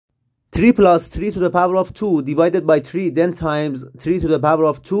3 plus 3 to the power of 2 divided by 3, then times 3 to the power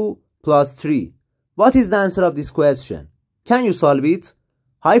of 2 plus 3. What is the answer of this question? Can you solve it?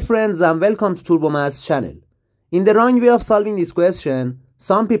 Hi friends, and welcome to Turbo Maths channel. In the wrong way of solving this question,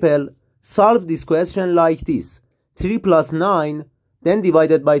 some people solve this question like this. 3 plus 9, then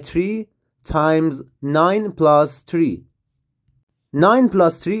divided by 3 times 9 plus 3. 9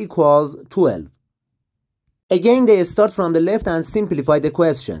 plus 3 equals 12. Again, they start from the left and simplify the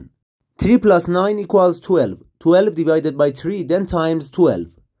question. 3 plus 9 equals 12. 12 divided by 3, then times 12.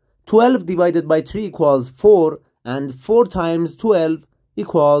 12 divided by 3 equals 4, and 4 times 12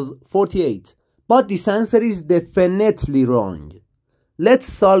 equals 48. But this answer is definitely wrong. Let's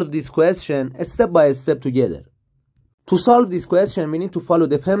solve this question step by step together. To solve this question, we need to follow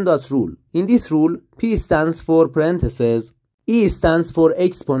the PEMDAS rule. In this rule, P stands for parentheses, E stands for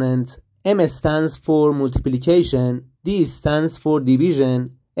exponent, M stands for multiplication, D stands for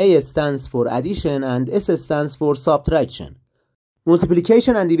division, A stands for addition, and S stands for subtraction.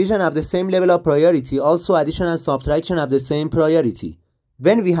 Multiplication and division have the same level of priority. Also, addition and subtraction have the same priority.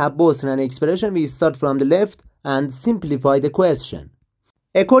 When we have both in an expression, we start from the left and simplify the question.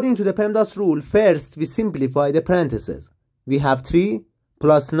 According to the PEMDAS rule, first we simplify the parentheses. We have 3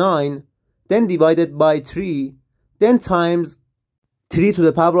 plus 9, then divided by 3, then times 3 to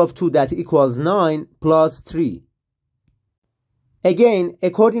the power of 2, that equals 9 plus 3. Again,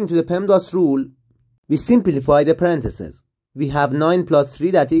 according to the PEMDAS rule, we simplify the parentheses. We have 9 plus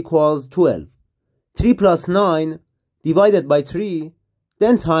 3, that equals 12. 3 plus 9 divided by 3,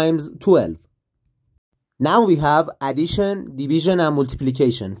 then times 12. Now we have addition, division, and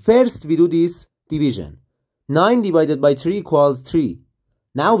multiplication. First we do this division. 9 divided by 3 equals 3.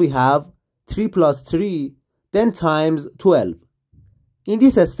 Now we have 3 plus 3, then times 12. In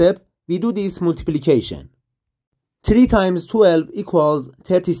this step, we do this multiplication. 3 times 12 equals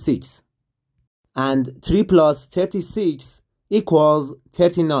 36. And 3 plus 36 equals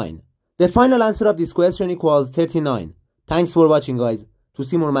 39. The final answer of this question equals 39. Thanks for watching, guys. To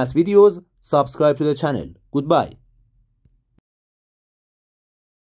see more math videos, subscribe to the channel. Goodbye.